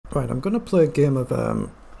Right, I'm going to play a game of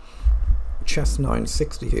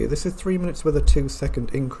chess960 here. This is 3 minutes with a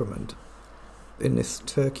 2-second increment in this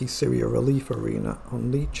Turkey-Syria relief arena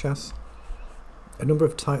on Lead Chess. A number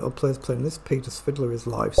of title players playing this. Peter's Fiddler is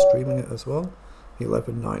live streaming it as well.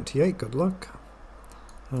 1198, good luck.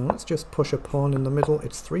 Let's just push a pawn in the middle.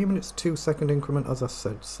 It's 3 minutes 2-second increment as I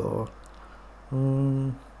said, so...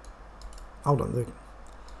 hold on, the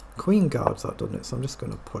queen guards that, doesn't it? So I'm just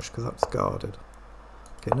going to push because that's guarded.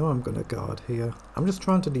 Okay, now I'm going to guard here. I'm just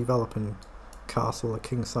trying to develop and castle the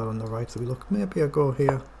king side on the right. So we look, maybe I go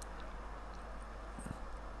here.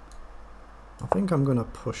 I think I'm going to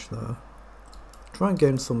push there. Try and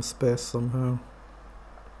gain some space somehow.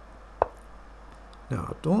 Now,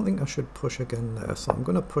 I don't think I should push again there. So I'm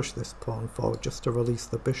going to push this pawn forward just to release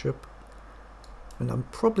the bishop. And I'm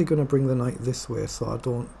probably going to bring the knight this way so I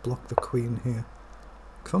don't block the queen here.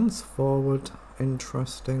 Comes forward.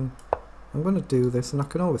 Interesting. I'm going to do this, and I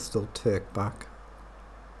can always still take back.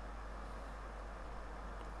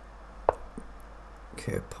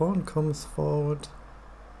 Okay, pawn comes forward.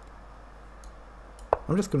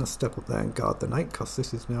 I'm just going to step up there and guard the knight, because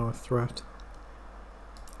this is now a threat.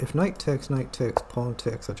 If knight takes, pawn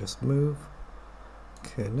takes, I just move.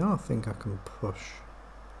 Okay, now I think I can push.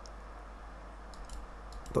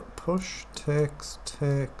 But push, takes.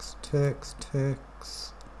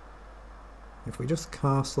 If we just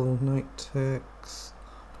castle, knight takes.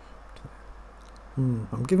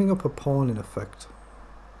 I'm giving up a pawn in effect.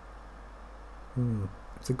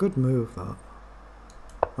 It's a good move, that.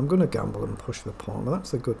 I'm going to gamble and push the pawn, but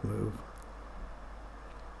that's a good move.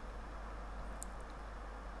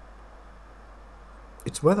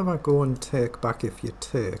 It's whether I go and take back if you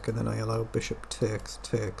take, and then I allow bishop takes,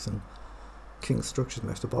 and king structure's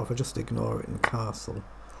messed up, or if I just ignore it and castle.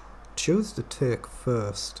 Choose to take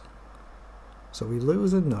first. So we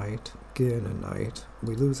lose a knight, gain a knight,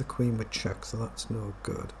 we lose a queen with check, so that's no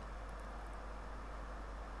good.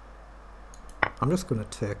 I'm just going to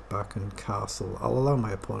take back and castle. I'll allow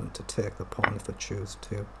my opponent to take the pawn if they choose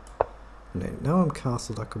to. And then, now I'm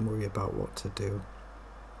castled, I can worry about what to do.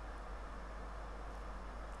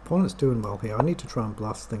 Opponent's doing well here. I need to try and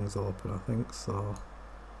blast things open, I think, so...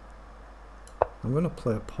 I'm going to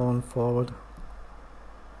play a pawn forward.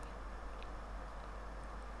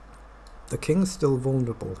 The king's still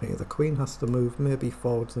vulnerable here. The queen has to move, maybe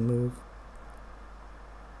forwards a move.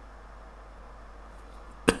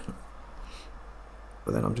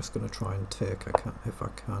 But then I'm just going to try and take if I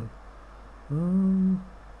can.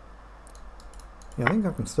 Yeah, I think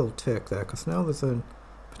I can still take there, because now there's a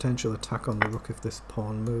potential attack on the rook if this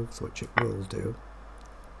pawn moves, which it will do.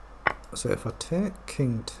 So if I take,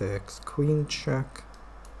 king takes, queen check,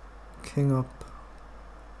 king up.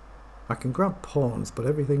 I can grab pawns, but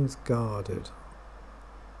everything's guarded.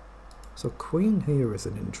 So queen here is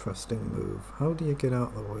an interesting move. How do you get out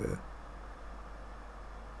of the way?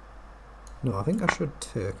 No, I think I should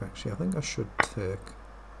take, actually. I think I should take.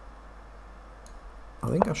 I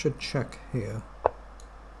think I should check here.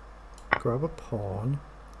 Grab a pawn.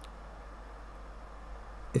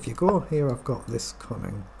 If you go here, I've got this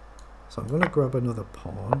coming. So I'm going to grab another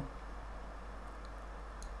pawn.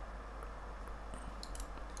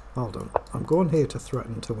 Hold on, I'm going here to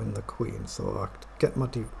threaten to win the queen, so I get my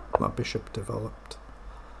bishop developed.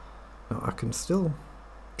 Now I can still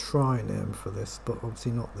try and aim for this, but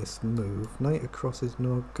obviously not this move. Knight across is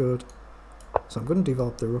no good, so I'm going to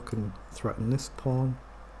develop the rook and threaten this pawn.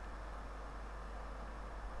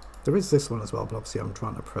 There is this one as well, but obviously I'm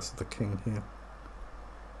trying to press the king here.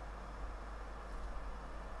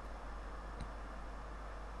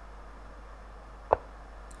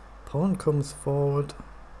 Pawn comes forward.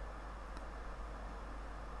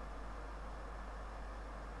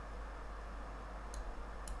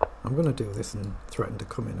 I'm going to do this and threaten to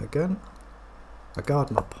come in again. I guard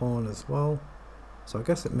my pawn as well, so I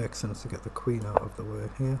guess it makes sense to get the queen out of the way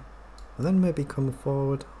here. And then maybe come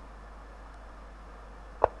forward.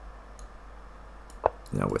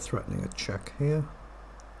 Now we're threatening a check here.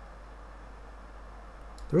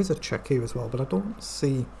 There is a check here as well, but I don't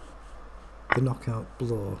see the knockout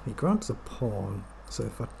blow. He grabs a pawn, so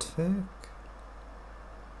if I take...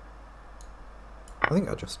 I think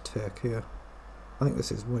I just take here. I think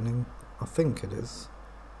this is winning. I think it is.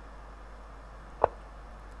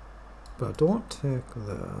 But I don't take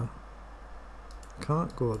there. I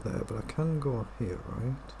can't go there, but I can go here,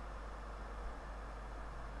 right?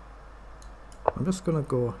 I'm just going to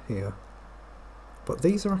go here. But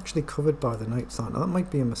these are actually covered by the knight side. Now that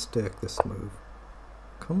might be a mistake, this move.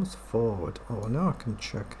 Comes forward. Oh, now I can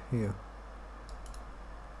check here.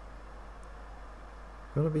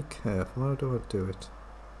 Gotta be careful. How do I do it?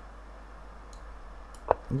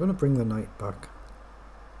 I'm going to bring the knight back.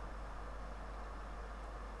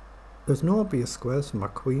 There's no obvious squares for my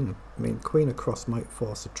queen. I mean, queen across might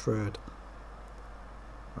force a trade.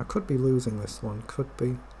 I could be losing this one, could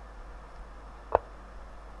be.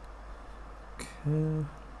 Okay.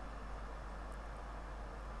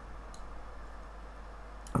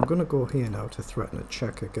 I'm going to go here now to threaten a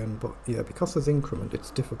check again, but yeah, because there's increment,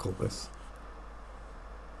 it's difficult this.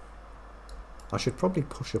 I should probably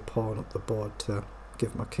push a pawn up the board to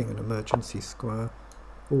give my king an emergency square.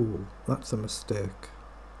 Ooh, that's a mistake.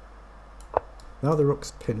 Now the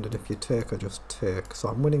rook's pinned, and if you take, I just take. So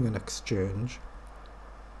I'm winning an exchange.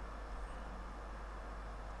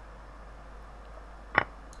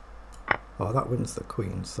 Oh, that wins the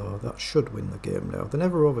queen, so that should win the game now. They're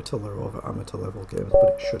never over till they're over amateur level games,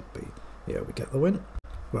 but it should be. Yeah, we get the win.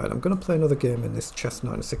 Right, I'm going to play another game in this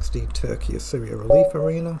chess960 Turkey Syria Relief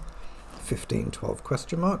Arena. 15-12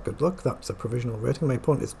 question mark. Good luck. That's a provisional rating. My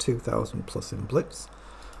opponent is 2000 plus in blitz.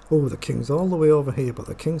 Oh, the king's all the way over here, but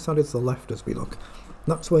the king side is the left as we look.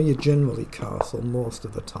 That's where you generally castle most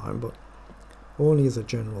of the time, but only as a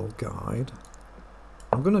general guide.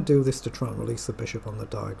 I'm going to do this to try and release the bishop on the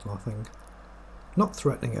diagonal, I think. Not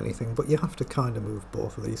threatening anything, but you have to kind of move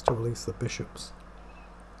both of these to release the bishops.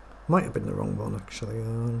 Might have been the wrong one, actually.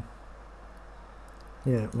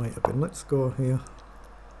 Yeah, it might have been. Let's go here.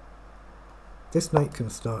 This knight can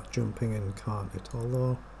start jumping in, can't it?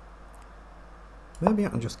 Although, maybe I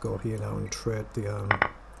can just go here now and trade the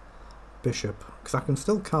bishop, because I can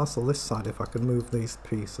still castle this side if I can move these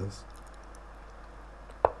pieces.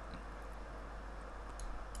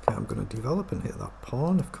 Okay, I'm going to develop and hit that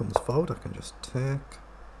pawn. If it comes forward, I can just take.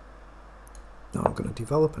 Now I'm going to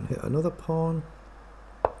develop and hit another pawn.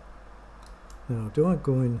 Now, do I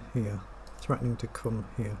go in here? Threatening to come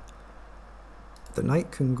here. The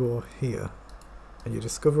knight can go here, and you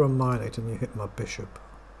discover on my knight and you hit my bishop.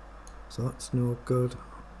 So that's no good.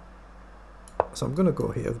 So I'm going to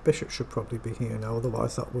go here. The bishop should probably be here now,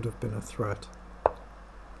 otherwise that would have been a threat.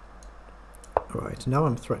 Right, now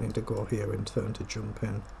I'm threatening to go here in turn to jump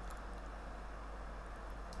in.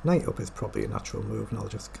 Knight up is probably a natural move, and I'll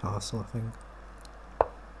just castle, I think.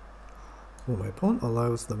 Oh, my opponent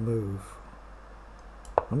allows the move.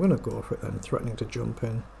 I'm going to go for it then, threatening to jump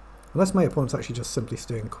in. Unless my opponent's actually just simply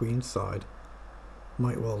staying queenside.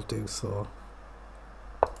 Might well do so.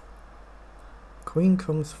 Queen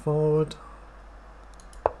comes forward.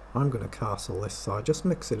 I'm going to castle this side, just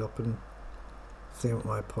mix it up and see what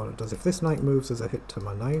my opponent does. If this knight moves as a hit to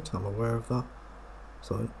my knight, I'm aware of that.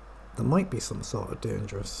 So there might be some sort of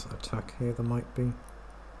dangerous attack here, there might be.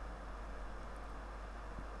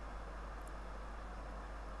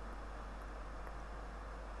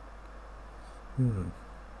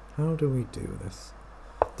 How do we do this?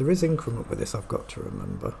 There is increment with this, I've got to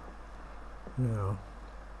remember. No.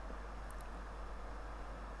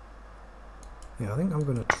 Yeah, I think I'm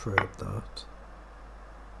going to trade that.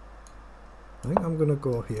 I think I'm going to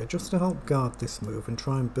go here just to help guard this move and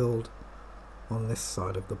try and build on this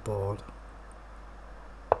side of the board.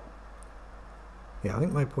 Yeah, I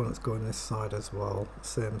think my opponent's going this side as well,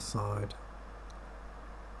 same side.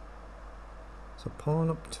 So pawn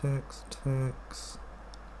up takes, takes.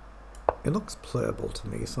 It looks playable to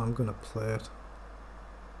me, so I'm going to play it.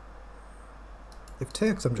 If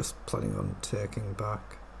takes, I'm just planning on taking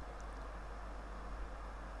back.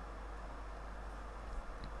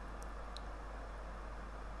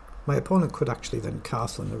 My opponent could actually then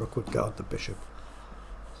castle and the rook would guard the bishop,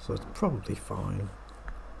 so it's probably fine.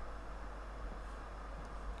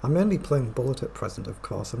 I'm mainly playing bullet at present, of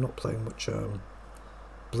course. I'm not playing much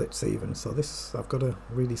blitz even, so this, I've got to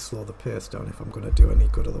really slow the pace down if I'm going to do any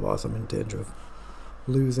good, otherwise I'm in danger of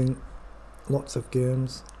losing lots of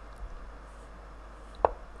games.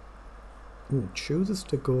 Ooh, chooses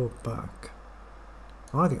to go back.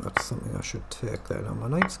 I think that's something I should take there. Now my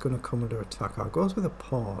knight's going to come under attack. I goes with a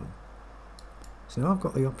pawn. So now I've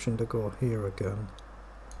got the option to go here again.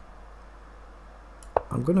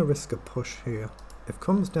 I'm going to risk a push here. If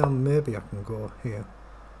comes down, maybe I can go here.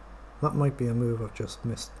 That might be a move I've just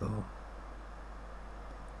missed though.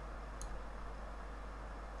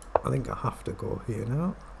 I think I have to go here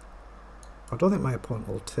now. I don't think my opponent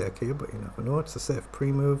will take here, but you never know. It's a safe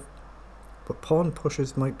pre-move. But pawn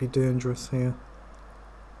pushes might be dangerous here.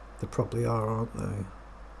 They probably are, aren't they?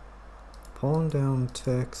 Pawn down,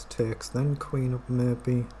 takes, takes, then queen up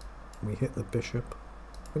maybe. We hit the bishop.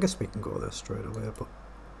 I guess we can go there straight away, but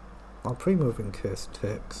I'll pre-move in case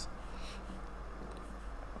takes.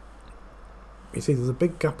 You see, there's a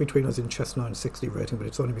big gap between us in chess960 rating, but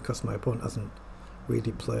it's only because my opponent hasn't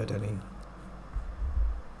really played any.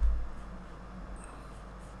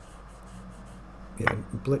 Yeah,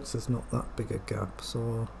 blitz is not that big a gap,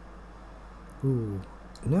 so... Ooh,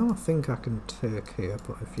 now I think I can take here,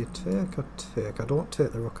 but if you take, I take. I don't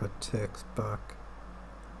take the rook, I takes back.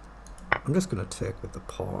 I'm just going to take with the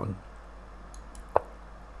pawn.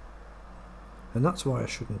 And that's why I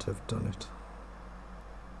shouldn't have done it.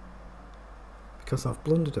 Because I've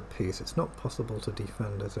blundered a piece, it's not possible to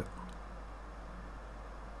defend, is it?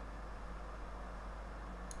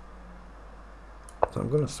 So I'm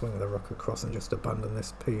going to swing the rook across and just abandon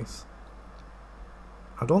this piece.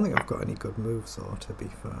 I don't think I've got any good moves though, to be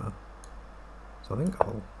fair. So I think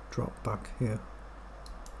I'll drop back here.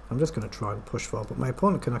 I'm just going to try and push forward, but my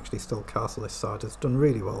opponent can actually still castle this side. It's done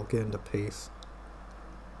really well, gained a piece.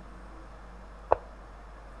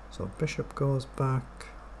 So bishop goes back.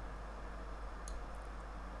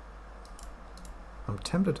 I'm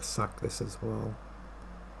tempted to sack this as well.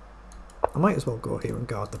 I might as well go here and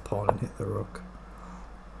guard the pawn and hit the rook.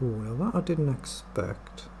 Ooh, now that I didn't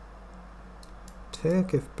expect.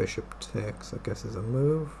 Take if bishop takes, I guess, is a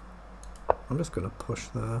move. I'm just going to push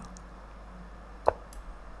there.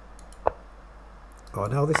 Oh,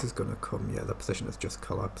 now this is going to come. Yeah, the position has just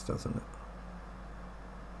collapsed, hasn't it?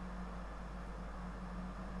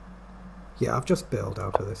 Yeah, I've just bailed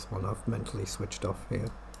out of this one. I've mentally switched off here.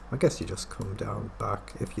 I guess you just come down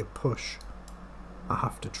back. If you push, I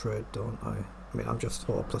have to trade, don't I? I mean, I'm just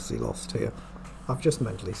hopelessly lost here. I've just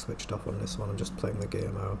mentally switched off on this one. I'm just playing the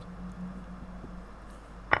game out.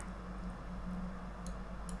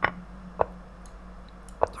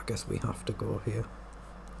 I guess we have to go here.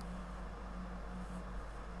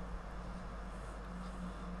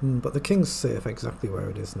 But the king's safe exactly where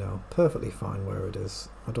it is now. Perfectly fine where it is.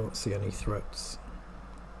 I don't see any threats.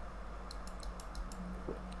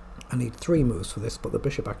 I need 3 moves for this, but the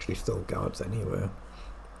bishop actually still guards anyway.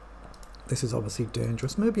 This is obviously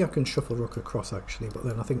dangerous. Maybe I can shuffle rook across actually, but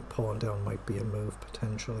then I think pawn down might be a move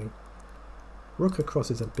potentially. Rook across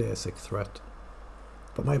is a basic threat.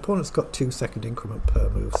 But my opponent's got 2-second increment per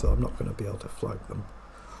move, so I'm not going to be able to flag them.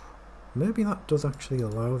 Maybe that does actually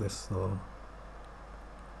allow this though.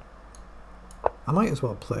 I might as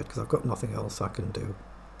well play it because I've got nothing else I can do.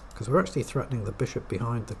 Because we're actually threatening the bishop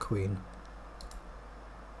behind the queen.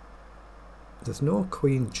 There's no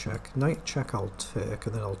queen check. Knight check I'll take,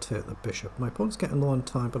 and then I'll take the bishop. My opponent's getting low on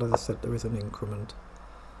time, but as I said, there is an increment.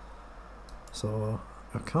 So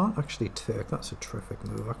I can't actually take. That's a terrific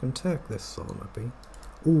move. I can take this, so maybe.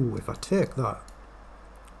 Ooh, if I take that,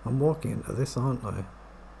 I'm walking into this, aren't I?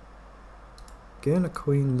 Gain a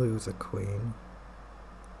queen, lose a queen.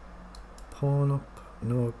 Pawn up,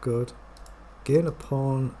 no good. Gain a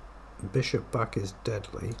pawn, bishop back is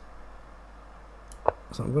deadly.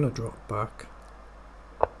 So I'm going to drop back.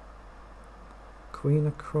 Queen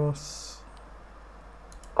across.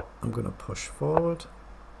 I'm going to push forward.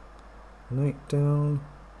 Knight down.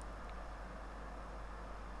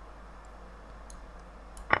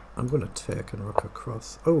 I'm going to take and rook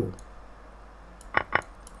across. Oh!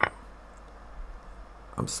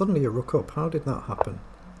 I'm suddenly a rook up. How did that happen?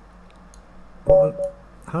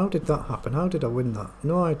 How did that happen? How did I win that?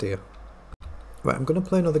 No idea. Right, I'm going to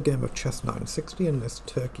play another game of chess960 in this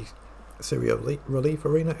Turkey Syria relief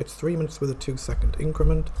arena. It's 3 minutes with a 2-second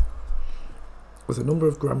increment. There's a number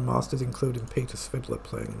of grandmasters, including Peter Svidler,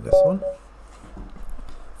 playing in this one.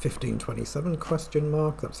 1527 question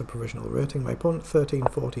mark. That's a provisional rating. My opponent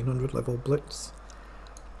 1400 level blitz.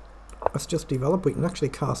 Let's just develop. We can actually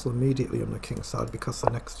castle immediately on the king's side because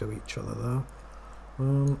they're next to each other there.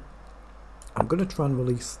 I'm going to try and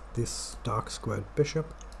release this dark squared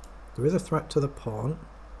bishop. There is a threat to the pawn,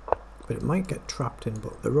 but it might get trapped in,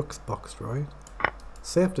 but the rook's boxed right.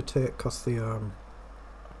 Safe to take because the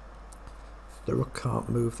rook can't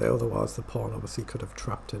move there, otherwise the pawn obviously could have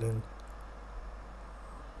trapped it in.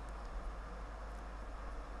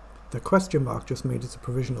 The question mark just means it's a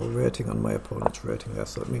provisional rating on my opponent's rating there,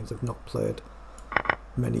 so it means I've not played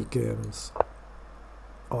many games,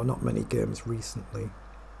 or not many games recently.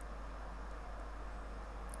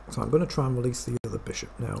 So I'm going to try and release the other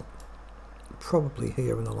bishop now. Probably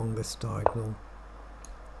here and along this diagonal.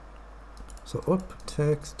 So up,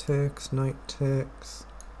 takes, takes, knight takes.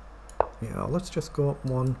 Yeah, let's just go up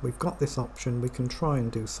one. We've got this option. We can try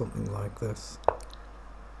and do something like this.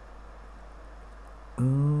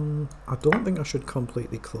 I don't think I should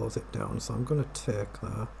completely close it down, so I'm going to take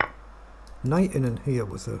there. Knight in and here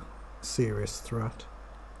was a serious threat.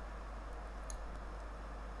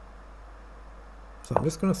 So I'm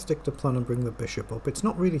just going to stick to plan and bring the bishop up. It's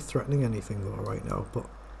not really threatening anything though right now, but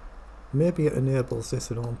maybe it enables this,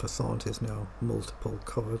 and en passant is now multiple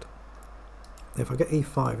covered. If I get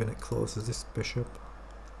e5 and it closes this bishop.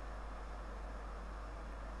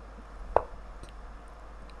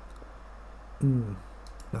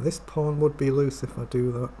 Now this pawn would be loose if I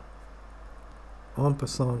do that. En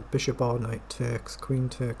passant, bishop or knight takes, queen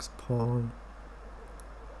takes, pawn.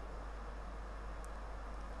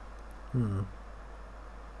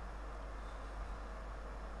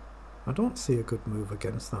 I don't see a good move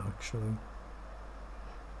against that actually.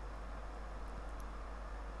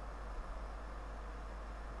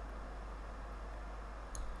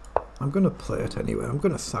 I'm going to play it anyway. I'm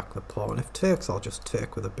going to sack the pawn. If takes, I'll just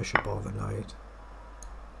take with the bishop or the knight.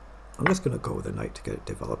 I'm just going to go with the knight to get it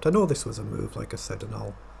developed. I know this was a move, like I said, and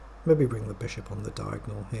I'll maybe bring the bishop on the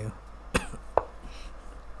diagonal here.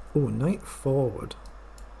 Oh, knight forward.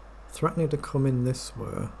 Threatening to come in this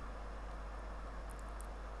way.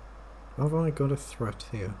 Have I got a threat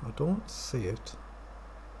here? I don't see it.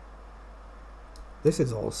 This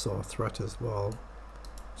is also a threat as well.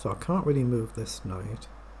 So I can't really move this knight.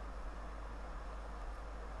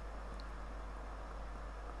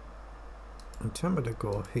 I'm tempted to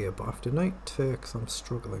go here, but after knight takes, I'm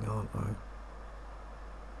struggling, aren't I?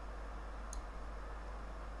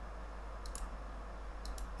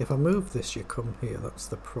 If I move this, you come here, that's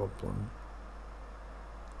the problem.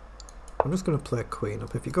 I'm just going to play queen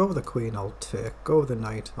up. If you go with the queen, I'll take. Go with the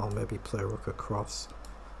knight, I'll maybe play rook across.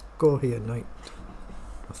 Go here, knight,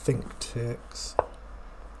 I think takes.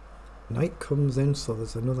 Knight comes in, so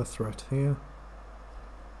there's another threat here.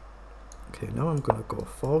 Okay, now I'm going to go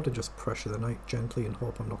forward and just pressure the knight gently and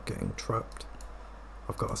hope I'm not getting trapped.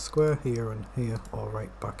 I've got a square here and here, or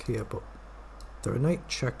right back here, but there are knight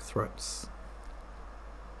check threats.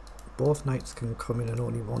 Both knights can come in and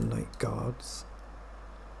only one knight guards.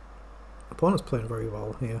 Opponent's playing very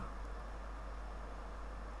well here.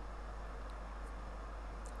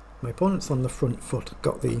 My opponent's on the front foot,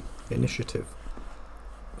 got the initiative.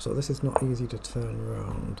 So this is not easy to turn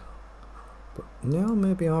around. But now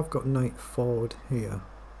maybe I've got knight forward here.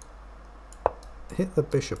 Hit the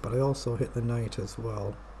bishop, but I also hit the knight as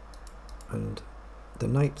well. And the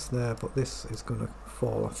knight's there, but this is going to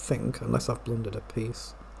fall, I think, unless I've blundered a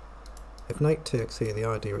piece. If knight takes here, the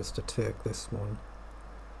idea is to take this one.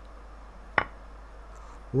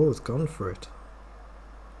 Whoa, it's gone for it.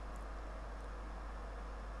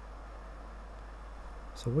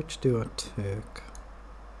 So which do I take?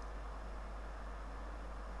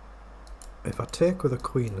 If I take with a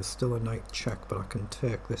queen, there's still a knight check, but I can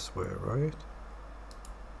take this way, right?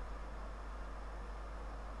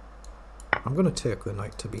 I'm going to take the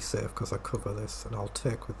knight to be safe because I cover this, and I'll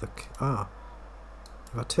take with the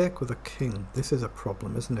if I take with a king, this is a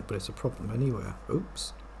problem, isn't it? But it's a problem anyway.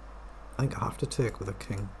 Oops. I think I have to take with a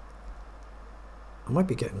king. I might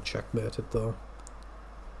be getting checkmated though.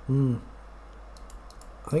 I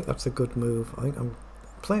think that's a good move. I think I'm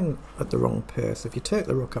playing at the wrong pace. If you take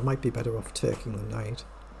the rook, I might be better off taking the knight.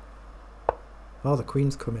 Oh, the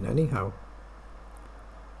queen's coming anyhow.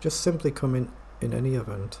 Just simply come in any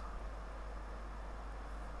event.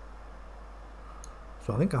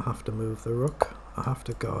 So I think I have to move the rook. I have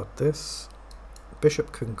to guard this.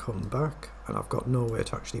 Bishop can come back, and I've got no way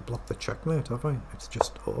to actually block the checkmate, have I? It's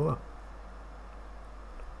just over.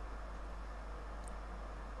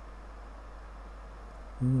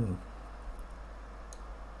 I'm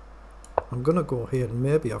gonna go here, and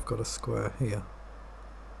maybe I've got a square here.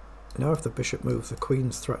 Now if the bishop moves, the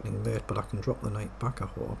queen's threatening mate, but I can drop the knight back, I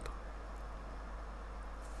hope.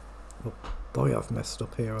 Oh boy, I've messed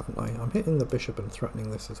up here, haven't I? I'm hitting the bishop and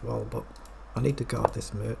threatening this as well, but I need to guard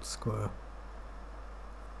this mate square.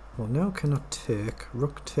 Well, now can I take?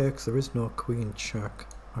 Rook takes, there is no queen check.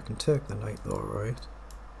 I can take the knight though, right?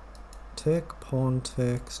 Take, pawn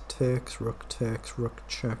takes, rook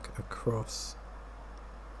check across.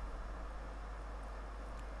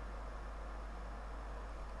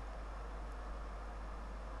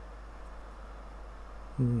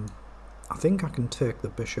 I think I can take the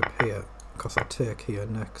bishop here, because I take here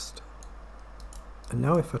next. And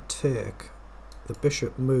now if I take, the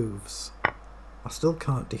bishop moves. I still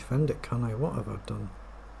can't defend it, can I? What have I done?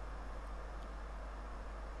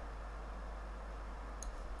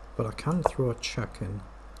 But I can throw a check in.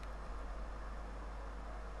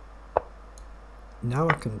 Now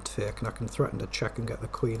I can take, and I can threaten to check and get the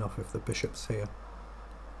queen off if the bishop's here.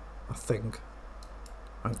 I think.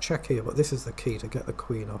 I can check here, but this is the key to get the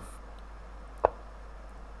queen off.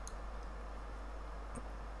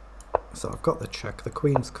 So I've got the check, the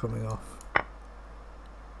queen's coming off.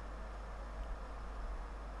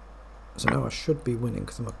 So now I should be winning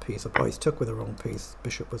because I'm a piece up. Oh, he's took with the wrong piece.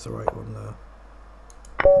 Bishop was the right one there.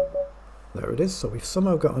 There it is. So we've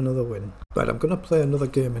somehow got another win. Right, I'm going to play another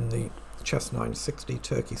game in the chess960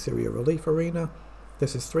 Turkey Syria Relief Arena.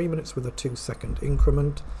 This is 3 minutes with a 2-second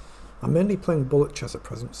increment. I'm mainly playing bullet chess at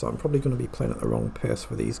present, so I'm probably going to be playing at the wrong pace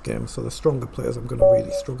for these games, so the stronger players I'm going to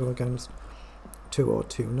really struggle against.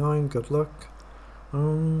 2029, good luck.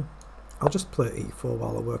 I'll just play e4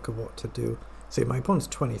 while I work out what to do. See, my opponent's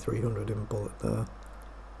 2300 in bullet there,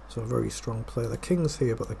 so a very strong player. The king's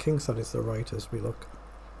here, but the king side is the right as we look.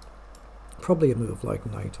 Probably a move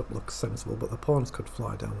like knight up looks sensible, but the pawns could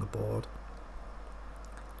fly down the board.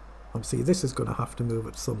 Obviously this is going to have to move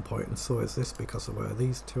at some point, and so is this because of where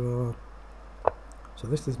these two are. So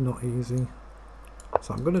this is not easy.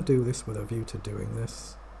 So I'm going to do this with a view to doing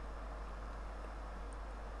this.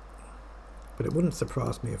 But it wouldn't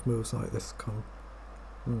surprise me if moves like this come.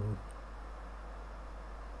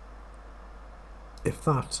 If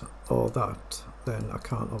that or that, then I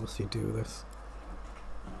can't obviously do this.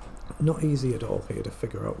 Not easy at all here to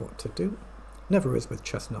figure out what to do. Never is with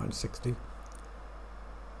chess960.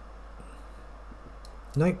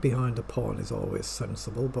 Knight behind a pawn is always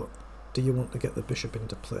sensible, but do you want to get the bishop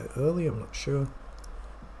into play early? I'm not sure.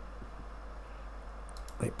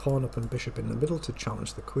 A pawn up and bishop in the middle to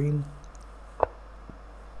challenge the queen.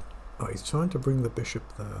 Oh, he's trying to bring the bishop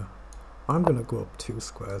there. I'm going to go up 2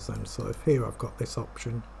 squares then, so if here I've got this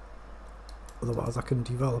option. Otherwise I can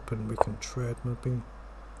develop and we can trade maybe.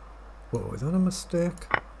 Whoa, is that a mistake?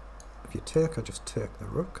 If you take, I just take the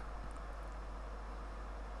rook.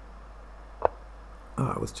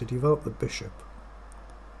 Ah, it was to develop the bishop.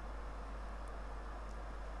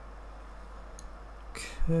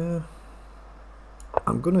 Okay.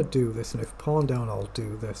 I'm going to do this, and if pawn down I'll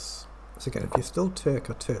do this. So again, if you still take,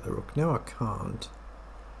 I take the rook. Now I can't.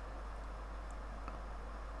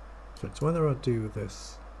 So it's whether I do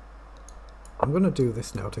this. I'm going to do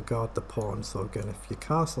this now to guard the pawn. So again, if you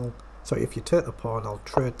castle, sorry, if you take the pawn, I'll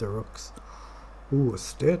trade the rooks. Ooh, I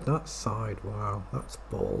stayed that side. Wow, that's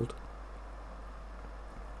bold.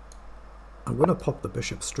 I'm going to pop the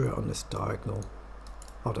bishop straight on this diagonal.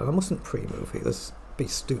 Hold on, I mustn't pre-move here. This would be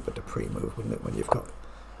stupid to pre-move, wouldn't it, when you've got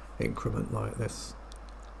increment like this.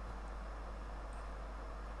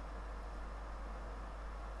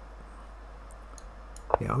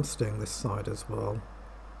 Yeah, I'm staying this side as well.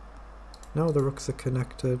 Now the rooks are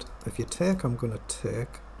connected. If you take, I'm going to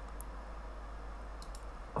take.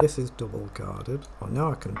 This is double guarded. Oh,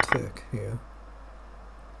 now I can take here.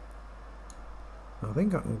 I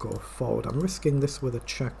think I can go forward. I'm risking this with a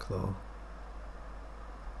check though.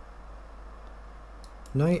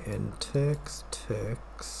 Knight in, takes,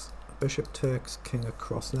 takes. Bishop takes, king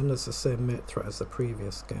across. And then there's the same mate threat as the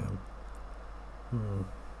previous game.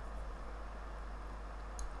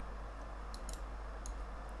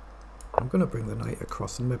 I'm going to bring the knight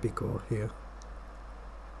across and maybe go here.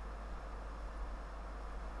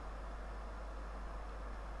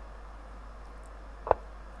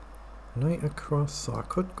 Knight across, so I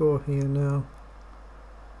could go here now.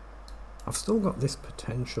 I've still got this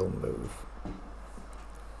potential move.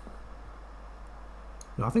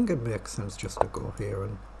 No, I think it makes sense just to go here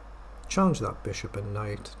and challenge that bishop and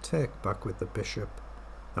knight, take back with the bishop,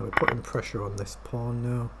 and we're putting pressure on this pawn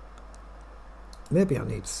now. Maybe I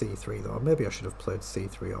need c3 though, maybe I should have played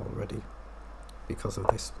c3 already because of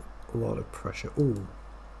this lot of pressure. Ooh,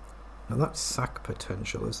 now that's sack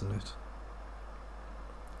potential, isn't it?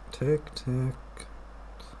 Take, take.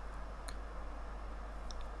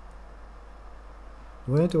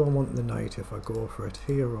 Where do I want the knight if I go for it?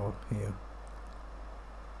 Here or here?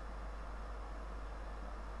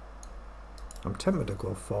 I'm tempted to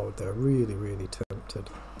go forward there, really tempted.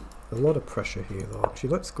 A lot of pressure here though. Actually,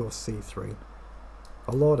 let's go c3.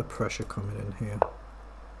 A lot of pressure coming in here.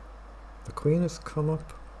 The queen has come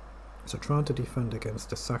up, so trying to defend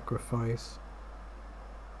against a sacrifice.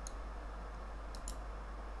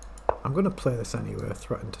 I'm going to play this anyway,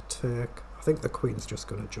 threaten to take. I think the queen's just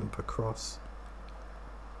going to jump across.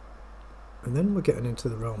 And then we're getting into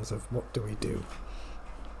the realms of what do we do.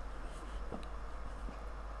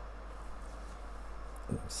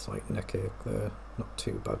 Slight neck ache there, not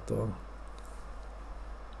too bad though.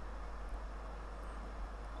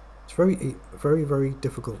 It's very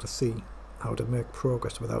difficult to see how to make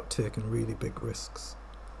progress without taking really big risks.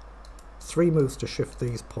 3 moves to shift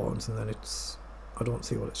these pawns and then it's, I don't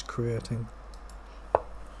see what it's creating. But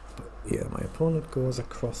yeah, my opponent goes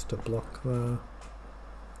across to block there.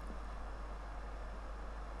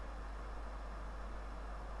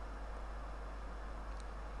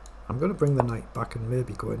 I'm going to bring the knight back and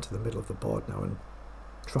maybe go into the middle of the board now and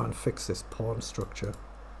try and fix this pawn structure.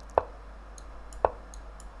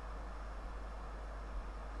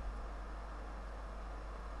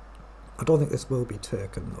 I don't think this will be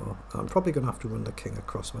taken though. I'm probably going to have to run the king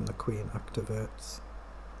across when the queen activates.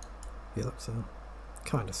 Yeah, that's a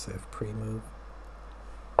kind of safe pre-move.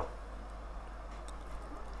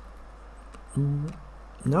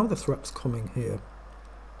 Now the threat's coming here.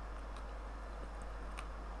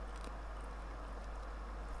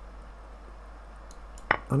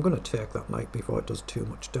 I'm going to take that knight before it does too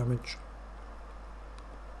much damage.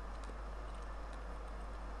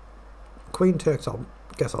 Queen takes, I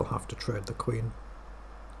guess I'll have to trade the queen.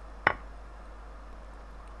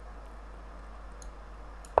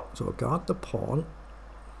 So guard the pawn.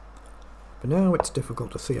 But now it's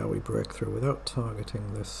difficult to see how we break through without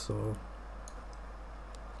targeting this, so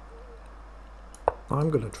I'm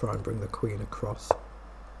going to try and bring the queen across.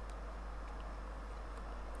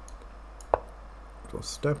 We'll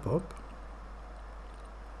step up.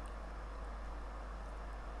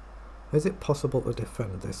 Is it possible to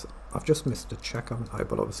defend this? I've just missed a check, haven't I?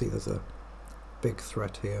 But obviously there's a big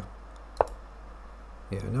threat here.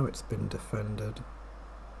 Yeah, now it's been defended.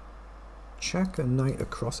 Check and knight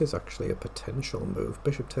across is actually a potential move.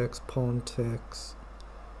 Bishop takes, pawn takes.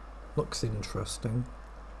 Looks interesting.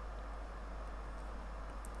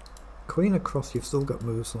 Queen across, you've still got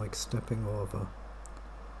moves like stepping over.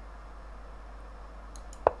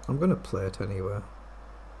 I'm going to play it anyway.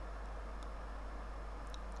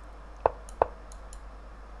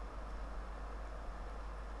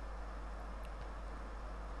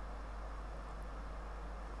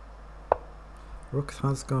 Rook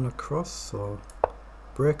has gone across, so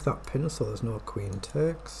break that pin so there's no queen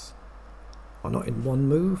takes. Or not in one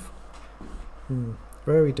move.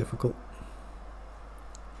 Very difficult.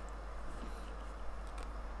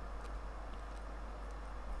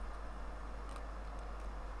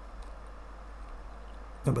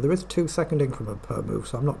 No, but there is a 2-second increment per move,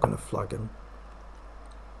 so I'm not going to flag him.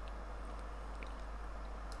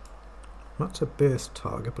 That's a base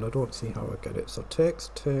target, but I don't see how I get it. So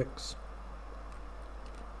takes, takes.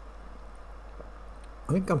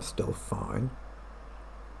 I think I'm still fine.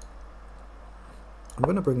 I'm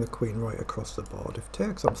going to bring the queen right across the board. If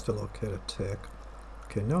takes, I'm still okay to take.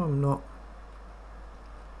 Okay, no I'm not.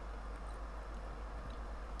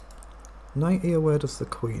 Knight here, where does the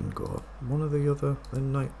queen go? One or the other,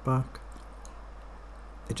 then knight back.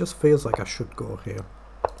 It just feels like I should go here.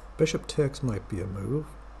 Bishop takes might be a move.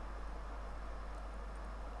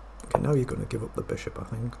 Okay, now you're going to give up the bishop, I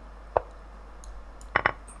think.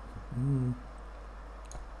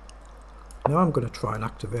 Now I'm going to try and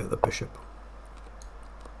activate the bishop.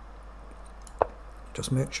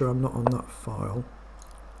 Just make sure I'm not on that file.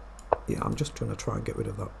 Yeah, I'm just going to try and get rid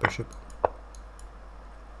of that bishop.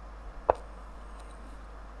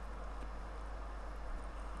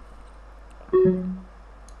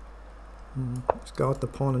 Let's guard the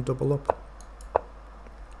pawn and double up.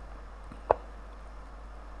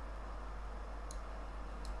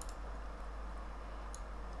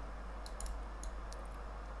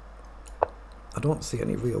 I don't see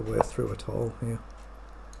any real way through at all here.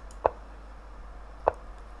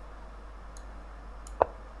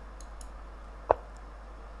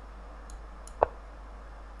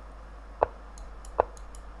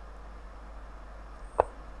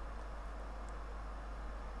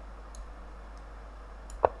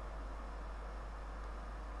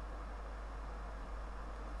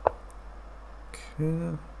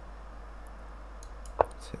 Okay.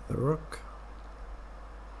 Let's hit the rook.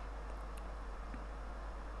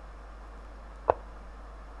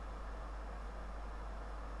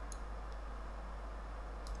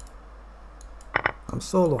 I'm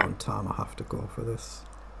so low on time, I have to go for this.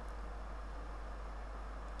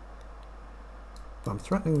 But I'm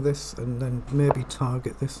threatening this and then maybe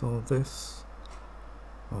target this or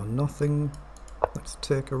nothing. Let's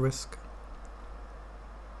take a risk.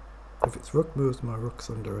 If it's rook moves, my rook's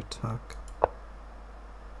under attack.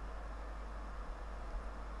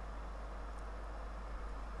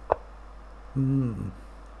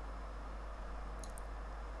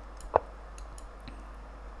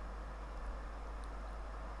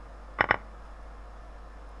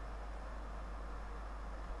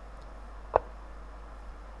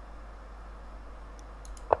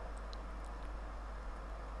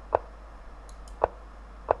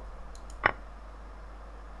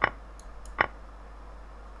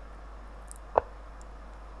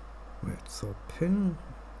 So pin,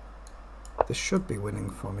 this should be winning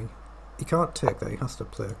for me. He can't take that, he has to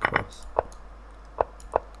play across.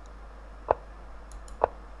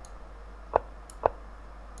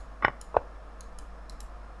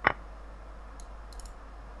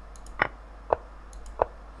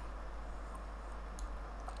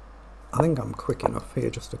 I think I'm quick enough here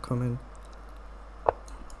just to come in.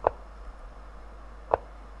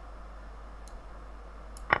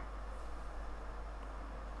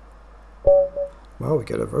 Well, we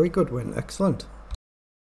get a very good win. Excellent.